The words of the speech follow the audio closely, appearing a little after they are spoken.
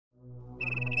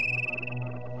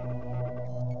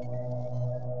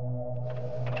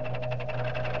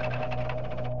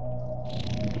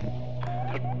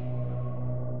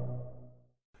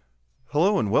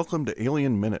and welcome to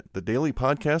Alien Minute, the daily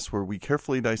podcast where we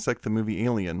carefully dissect the movie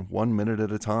Alien 1 minute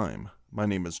at a time. My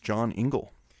name is John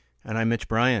Ingle. And I'm Mitch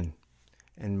Bryan.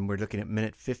 And we're looking at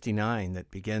minute 59 that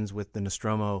begins with the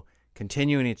Nostromo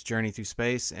continuing its journey through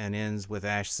space and ends with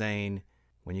Ash saying,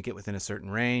 when you get within a certain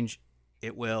range,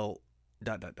 it will... ...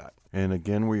 And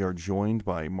again, we are joined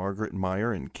by Margaret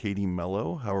Meyer and Katie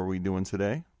Mello. How are we doing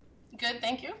today? Good,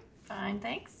 thank you. Fine,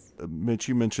 thanks. Mitch,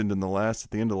 you mentioned at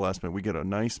the end of the last minute, we get a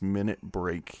nice minute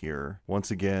break here. Once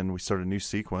again, we start a new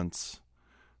sequence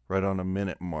right on a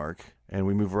minute mark, and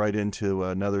we move right into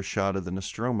another shot of the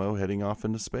Nostromo heading off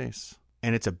into space.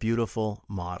 And it's a beautiful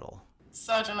model.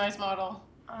 Such a nice model.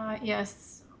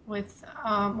 Yes, with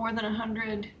more than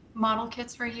 100 model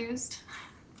kits were used.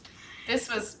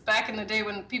 This was back in the day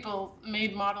when people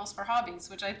made models for hobbies,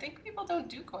 which I think people don't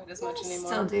do quite as much anymore.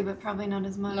 Still do, but probably not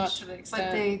as much. Not to the extent.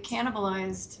 But they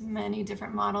cannibalized many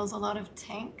different models, a lot of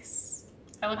tanks.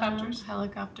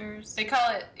 Helicopters. They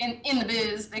call it, in the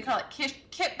biz, they call it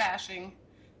kit bashing,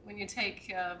 when you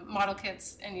take model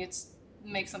kits and you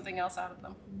make something else out of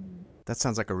them. That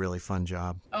sounds like a really fun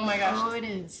job. Oh my gosh. Oh, it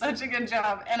is. Such a good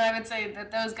job. And I would say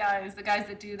that those guys, the guys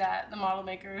that do that, the model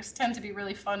makers, tend to be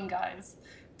really fun guys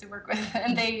to work with,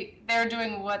 and they're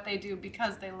doing what they do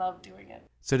because they love doing it.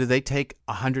 So do they take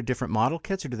 100 different model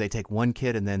kits, or do they take one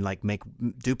kit and then like make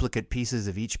duplicate pieces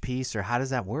of each piece, or how does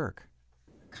that work?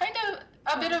 Kind of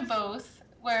a bit of both,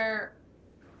 where,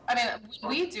 I mean,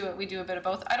 when we do a bit of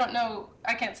both. I don't know,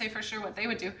 I can't say for sure what they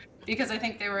would do, because I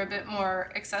think they were a bit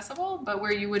more accessible, but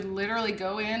where you would literally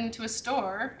go into a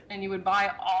store and you would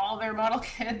buy all their model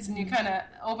kits and you kind of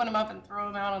open them up and throw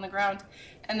them out on the ground.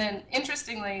 And then,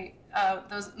 interestingly,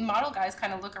 those model guys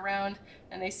kind of look around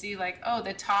and they see like, oh,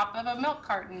 the top of a milk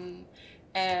carton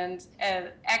and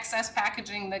excess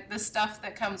packaging, the stuff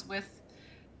that comes with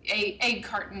egg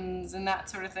cartons and that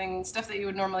sort of thing, stuff that you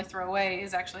would normally throw away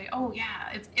is actually, oh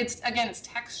yeah, it's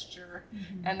texture,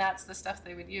 and that's the stuff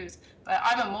they would use. But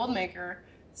I'm a mold maker,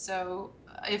 so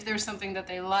if there's something that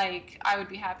they like, I would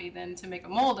be happy then to make a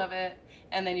mold of it,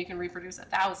 and then you can reproduce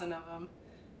 1,000 of them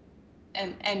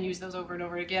and use those over and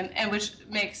over again, and which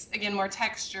makes, again, more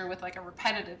texture with like a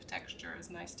repetitive texture is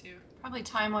nice too. Probably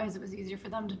time-wise, it was easier for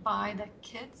them to buy the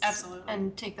kits. Absolutely.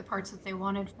 And take the parts that they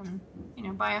wanted from,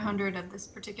 buy 100 of this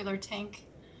particular tank,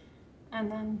 and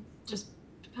then just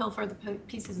pilfer the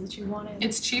pieces that you wanted.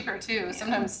 It's cheaper too. Yeah.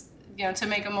 Sometimes, to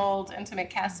make a mold and to make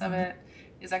casts of it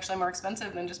is actually more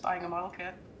expensive than just buying a model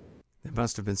kit. There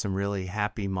must have been some really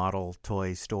happy model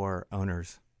toy store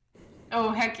owners.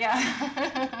 Oh, heck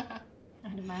yeah.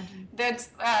 I'd imagine. That's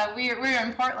we were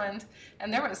in Portland,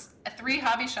 and there was 3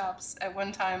 hobby shops at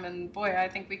one time, and boy, I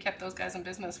think we kept those guys in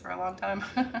business for a long time.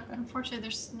 Unfortunately,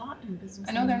 they're not in business.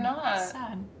 I know they're not. It's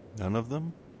sad. None of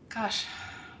them? Gosh,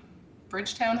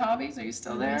 Bridgetown Hobbies, are you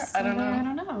still there? I don't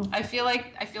know. I feel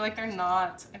like they're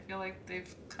not. I feel like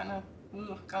they've kind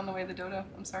of gone the way of the dodo.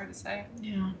 I'm sorry to say.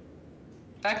 Yeah.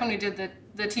 Back when we did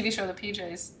the TV show The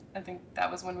PJs, I think that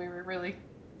was when we were really.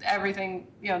 Everything,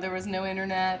 there was no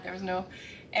internet, there was no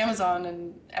Amazon,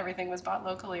 and everything was bought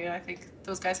locally, and I think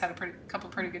those guys had a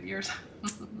couple pretty good years.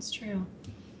 It's true.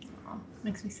 Oh,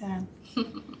 makes me sad.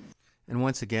 And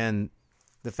once again,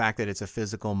 the fact that it's a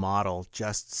physical model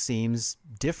just seems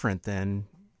different than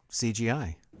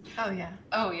CGI. Oh, yeah.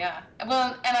 Oh, yeah.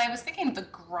 Well, and I was thinking the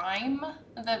grime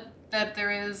that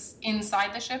there is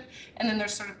inside the ship, and then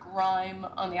there's sort of grime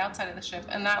on the outside of the ship,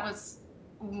 and that was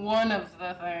one of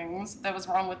the things that was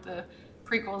wrong with the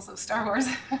prequels of Star Wars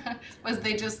was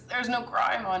there's no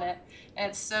grime on it. And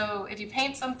it's so, if you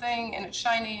paint something and it's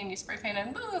shiny and you spray paint it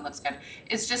and it looks good,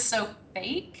 it's just so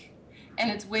fake. And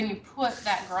it's when you put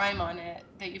that grime on it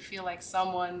that you feel like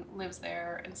someone lives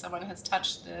there and someone has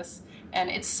touched this. And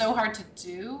it's so hard to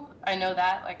do. I know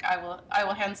that, like I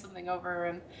will hand something over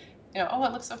and oh,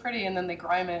 it looks so pretty, and then they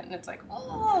grime it and it's like,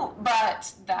 oh,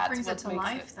 but that's brings what it to makes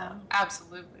life, it. though.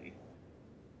 Absolutely.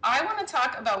 I want to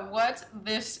talk about what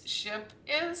this ship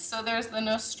is. So there's the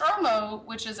Nostromo,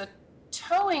 which is a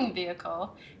towing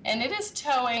vehicle, and it is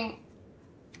towing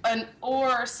an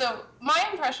ore. So my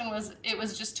impression was it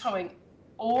was just towing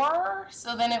ore.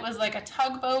 So then it was like a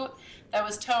tugboat that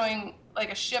was towing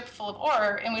like a ship full of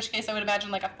ore, in which case I would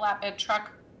imagine like a flatbed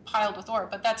truck piled with ore,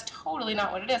 but that's totally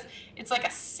not what it is. It's like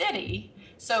a city.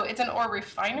 So it's an ore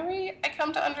refinery, I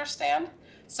come to understand.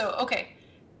 So, okay.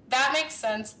 That makes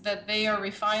sense that they are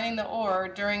refining the ore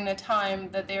during the time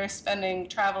that they are spending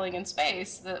traveling in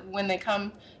space, that when they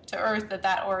come to Earth,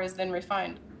 that ore is then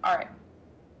refined. All right.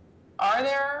 Are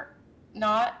there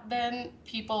not then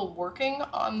people working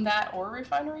on that ore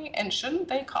refinery, and shouldn't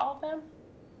they call them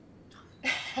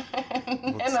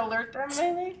and alert them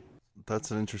maybe?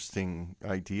 that's an interesting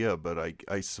idea, but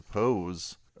I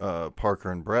suppose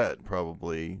Parker and Brett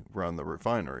probably run the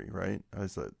refinery, right?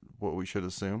 Is that what we should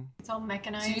assume? It's all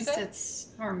mechanized.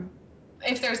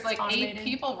 If there's like automated. 8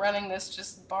 people running this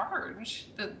just barge,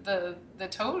 the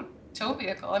tow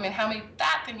vehicle, I mean,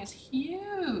 that thing is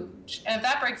huge. And if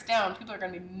that breaks down, people are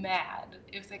going to be mad.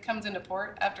 If it comes into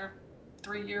port after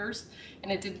 3 years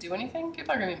and it didn't do anything,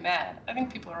 people are going to be mad. I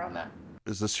think people are on that.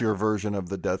 Is this your version of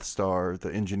the Death Star,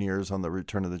 the engineers on the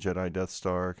Return of the Jedi Death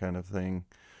Star kind of thing?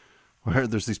 Where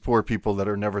there's these poor people that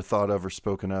are never thought of or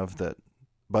spoken of that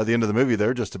by the end of the movie,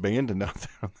 they're just abandoned out there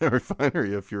on the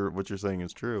refinery, if what you're saying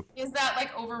is true. Is that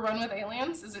like overrun with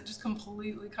aliens? Is it just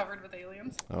completely covered with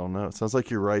aliens? I don't know. It sounds like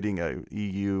you're writing a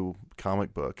EU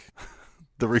comic book.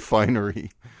 The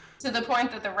refinery. To the point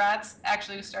that the rats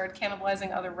actually started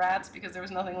cannibalizing other rats because there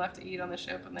was nothing left to eat on the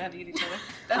ship and they had to eat each other.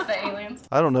 That's the aliens.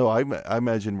 I don't know. I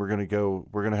imagine we're going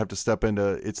to have to step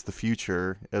into It's the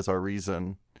Future as our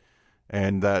reason.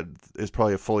 And that is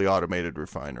probably a fully automated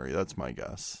refinery. That's my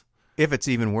guess. If it's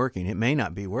even working, it may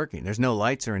not be working. There's no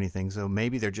lights or anything, so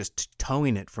maybe they're just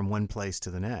towing it from one place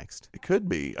to the next. It could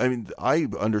be. I mean, I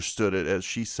understood it as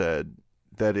she said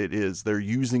that they're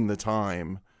using the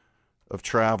time of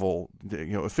travel,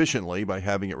 efficiently by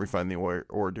having it refine the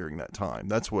ore during that time.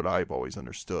 That's what I've always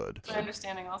understood. That's my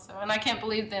understanding also. And I can't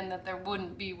believe then that there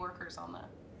wouldn't be workers on that.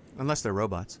 Unless they're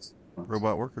robots.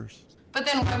 Robot workers. But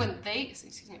then why wouldn't they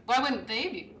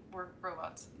be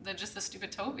robots? They're just a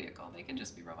stupid tow vehicle. They could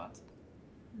just be robots.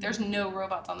 There's no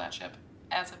robots on that ship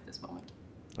as of this moment.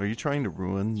 Are you trying to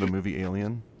ruin the movie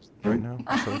Alien right now? Is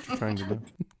that what you're trying to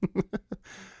do?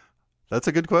 That's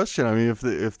a good question. I mean, if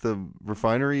the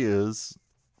refinery is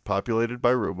populated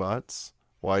by robots,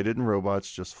 why didn't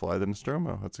robots just fly the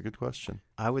Nostromo? That's a good question.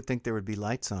 I would think there would be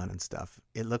lights on and stuff.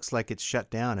 It looks like it's shut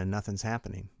down and nothing's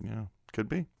happening. Yeah, could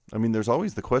be. I mean, there's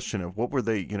always the question of what were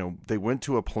they, they went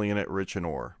to a planet rich in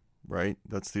ore, right?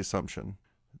 That's the assumption.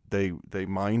 They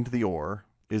mined the ore.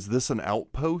 Is this an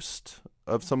outpost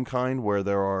of some kind where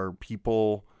there are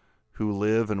people who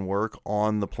live and work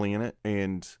on the planet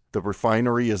and the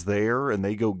refinery is there and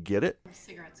they go get it?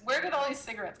 Cigarettes. Where did all these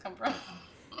cigarettes come from?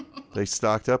 They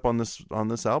stocked up on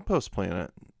this outpost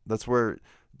planet. That's where,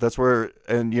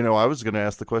 and I was going to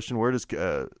ask the question, where does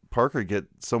Parker get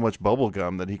so much bubble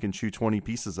gum that he can chew 20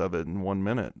 pieces of it in 1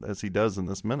 minute, as he does in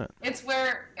this minute? It's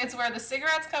where the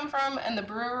cigarettes come from, and the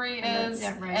brewery is,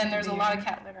 and there's a lot of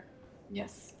cat litter.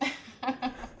 Yes.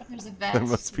 There's a vet. There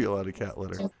must be a lot of cat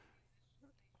litter.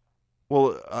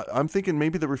 Well, I'm thinking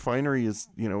maybe the refinery is,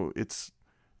 do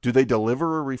they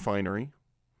deliver a refinery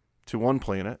to one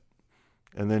planet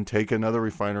and then take another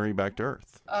refinery back to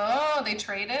Earth? Oh, they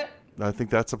trade it? I think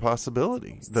that's a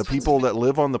possibility. The people that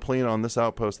live on the planet on this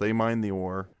outpost, they mine the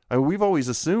ore. I mean, we've always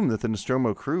assumed that the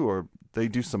Nostromo crew they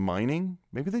do some mining.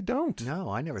 Maybe they don't. No,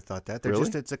 I never thought that.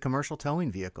 Really? It's a commercial towing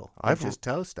vehicle. They just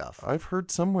tow stuff. I've heard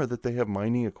somewhere that they have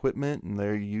mining equipment and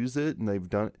they use it and they've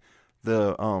done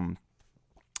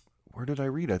where did I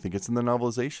read? I think it's in the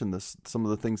novelization. Some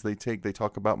of the things they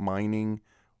talk about mining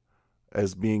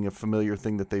as being a familiar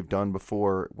thing that they've done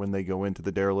before when they go into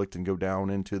the derelict and go down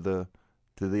into the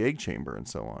egg chamber and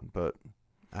so on. But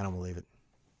I don't believe it.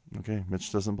 Okay,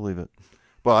 Mitch doesn't believe it.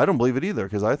 Well, I don't believe it either,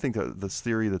 because I think that this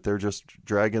theory that they're just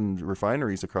dragging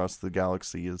refineries across the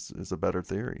galaxy is a better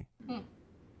theory.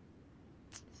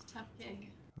 It's a tough gig.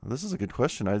 This is a good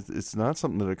question. It's not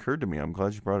something that occurred to me. I'm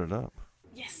glad you brought it up.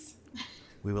 Yes.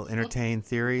 We will entertain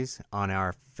theories on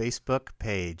our Facebook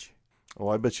page. Oh,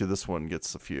 I bet you this one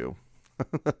gets a few.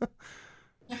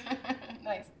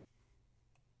 Nice.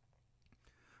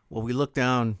 Well, we look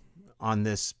down on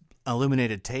this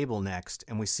illuminated table next,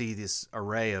 and we see this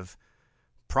array of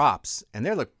props, and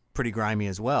they look pretty grimy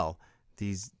as well.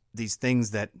 These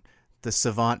things that the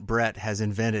savant Brett has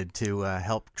invented to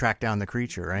help track down the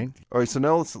creature, right? All right, so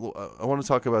now I want to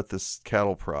talk about this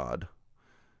cattle prod.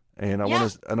 And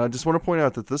I just want to point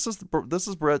out that this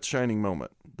is Brett's shining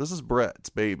moment. This is Brett's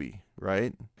baby,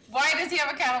 right? Why does he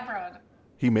have a cattle prod?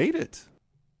 He made it.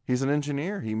 He's an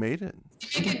engineer. He made it. Did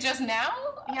he make it just now?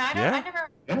 Yeah,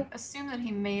 I never assumed that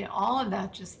he made all of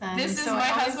that just then. This is my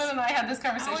husband and I had this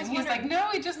conversation. He's like, "No,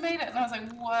 he just made it," and I was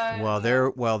like,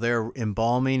 "What?" While they're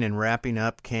embalming and wrapping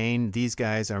up Kane, these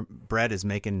guys Brett is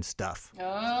making stuff.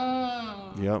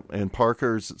 Oh. Yep, and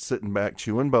Parker's sitting back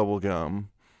chewing bubble gum,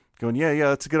 going, "Yeah,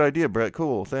 that's a good idea, Brett.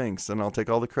 Cool, thanks." And I'll take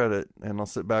all the credit and I'll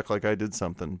sit back like I did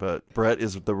something. But Brett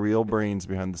is the real brains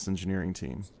behind this engineering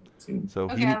team. So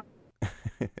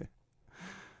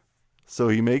So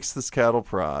he makes this cattle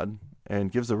prod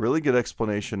and gives a really good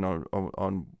explanation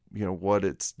on what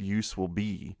its use will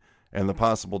be and the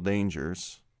possible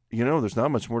dangers. there's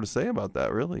not much more to say about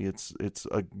that, really. It's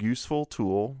a useful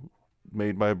tool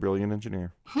made by a brilliant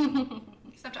engineer.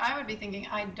 Except I would be thinking,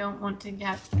 I don't want to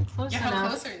get close Yeah, enough. how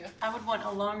close are you? I would want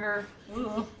a longer, A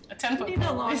I 10-foot need a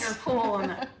pole. longer pull on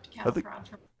that cattle think- prod.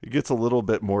 It gets a little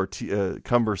bit more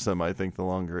cumbersome, I think, the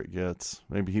longer it gets.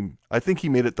 I think he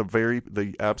made it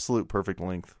the absolute perfect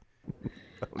length.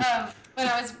 When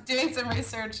I was doing some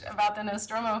research about the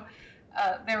Nostromo,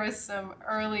 there was some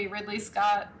early Ridley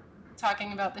Scott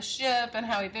talking about the ship and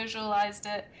how he visualized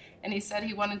it, and he said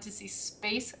he wanted to see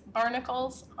space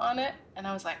barnacles on it, and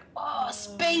I was like, oh,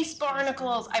 space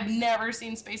barnacles! I've never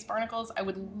seen space barnacles. I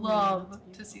would love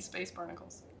to see space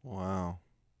barnacles. Wow.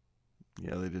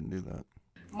 Yeah, they didn't do that.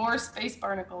 More space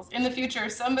barnacles. In the future,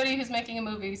 somebody who's making a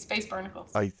movie, space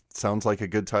barnacles. Sounds like a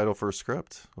good title for a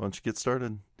script. Why don't you get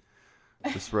started?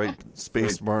 Just write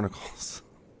Space Barnacles.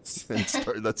 And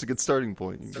that's a good starting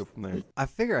point. You can go from there. I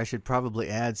figure I should probably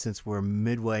add, since we're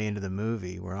midway into the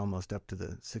movie, we're almost up to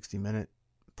the 60-minute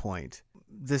point.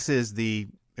 This is the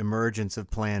emergence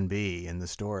of Plan B in the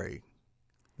story.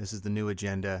 This is the new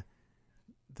agenda,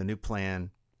 the new plan,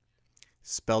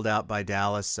 spelled out by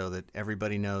Dallas so that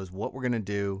everybody knows what we're going to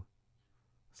do.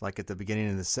 It's like at the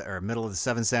beginning of or middle of the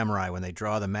Seven Samurai when they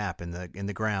draw the map in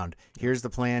the ground. Here's the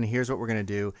plan. Here's what we're going to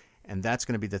do. And that's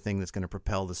going to be the thing that's going to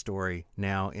propel the story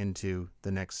now into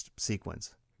the next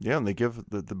sequence. Yeah, and they give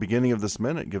the beginning of this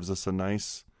minute gives us a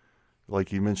nice,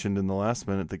 like you mentioned in the last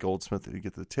minute, the Goldsmith. You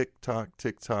get the tick tock,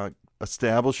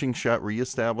 reestablishing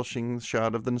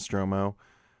shot of the Nostromo,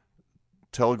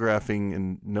 telegraphing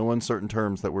in no uncertain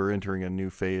terms that we're entering a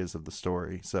new phase of the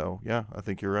story. So yeah, I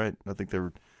think you're right. I think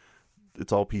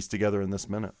it's all pieced together in this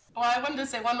minute. Well, I wanted to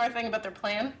say one more thing about their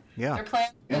plan. Yeah. Their plan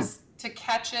is to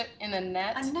catch it in a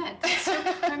net. A net. That's so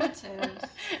primitive.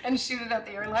 And shoot it at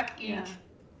the airlock. Yeah.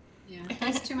 Yeah.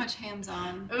 That's too much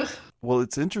hands-on. Ugh. Well,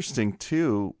 it's interesting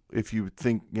too. If you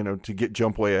think, to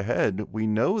jump way ahead, we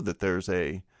know that there's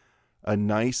a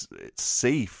nice,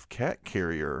 safe cat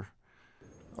carrier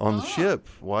on the ship.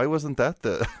 Why wasn't that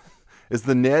is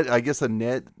the net? I guess a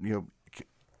net,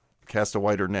 cast a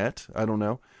wider net. I don't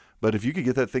know. But if you could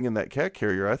get that thing in that cat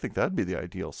carrier, I think that'd be the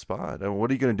ideal spot. I mean,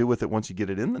 what are you going to do with it once you get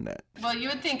it in the net? Well, you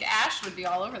would think Ash would be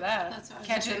all over that. That's what I was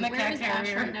Catch it in gonna the say. cat Where is Ash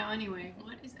carrier. right now anyway?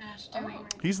 What is Ash doing right now?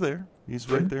 He's there. He's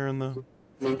right there in the... Is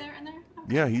he there in there?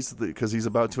 Okay. Yeah, because he's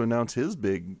about to announce his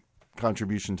big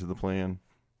contribution to the plan.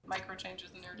 Micro changes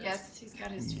in there. Yes, he's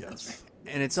got his... Yes. That's right.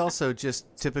 And it's also just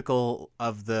typical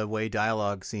of the way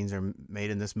dialogue scenes are made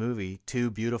in this movie.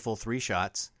 2 beautiful 3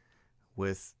 shots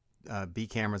with B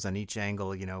cameras on each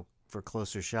angle, for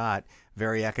closer shot.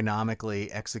 Very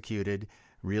economically executed,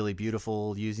 really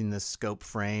beautiful, using the scope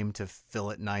frame to fill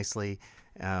it nicely.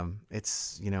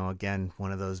 It's, again,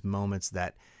 one of those moments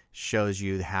that shows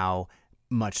you how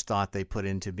much thought they put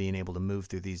into being able to move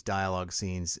through these dialogue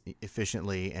scenes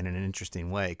efficiently and in an interesting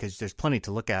way, because there's plenty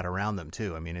to look at around them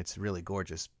too. I mean, it's a really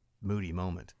gorgeous, moody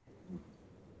moment.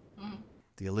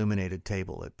 The illuminated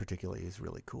table, it particularly is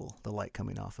really cool. The light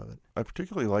coming off of it. I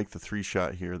particularly like the 3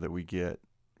 shot here that we get.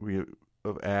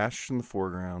 Of Ash in the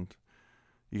foreground.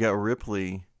 You got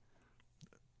Ripley,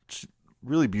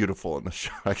 really beautiful in the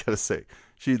shot, I gotta say.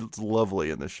 She's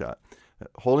lovely in this shot.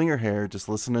 Holding her hair, just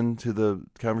listening to the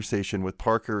conversation with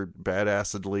Parker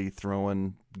badassedly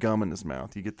throwing gum in his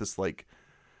mouth. You get this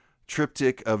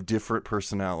triptych of different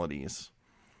personalities.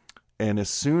 And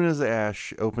as soon as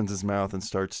Ash opens his mouth and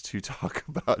starts to talk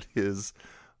about his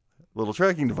little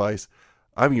tracking device,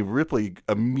 Ripley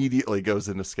immediately goes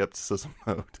into skepticism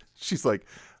mode. She's like,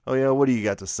 "Oh yeah, what do you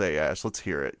got to say, Ash? Let's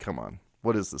hear it. Come on.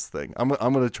 What is this thing? I'm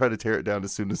going to try to tear it down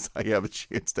as soon as I have a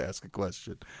chance to ask a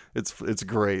question." It's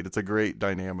great. It's a great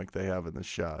dynamic they have in this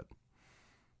shot.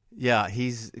 Yeah,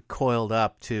 he's coiled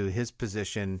up too. His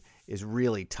position is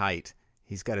really tight.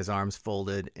 He's got his arms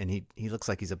folded, and he looks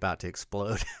like he's about to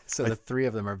explode. So the 3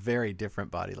 of them are very different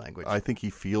body language. I think he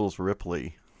feels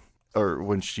Ripley. Or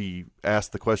when she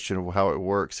asked the question of how it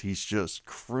works, he just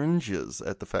cringes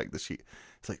at the fact that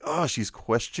it's like, oh, she's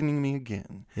questioning me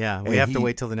again. Yeah, we have to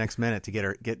wait till the next minute to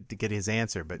get his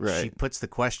answer. But right. She puts the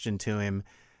question to him,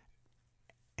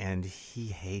 and he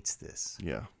hates this.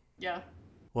 Yeah. Yeah.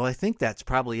 Well, I think that's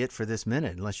probably it for this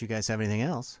minute, unless you guys have anything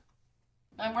else.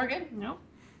 We're good. Nope.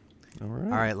 All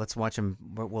All right, let's watch him.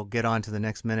 We'll get on to the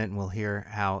next minute, and we'll hear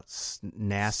how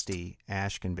nasty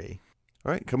Ash can be.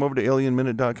 All right, come over to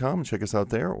alienminute.com and check us out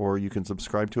there, or you can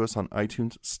subscribe to us on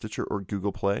iTunes, Stitcher, or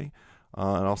Google Play.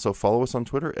 And also follow us on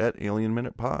Twitter at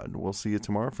AlienMinutePod. We'll see you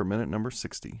tomorrow for minute number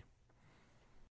 60.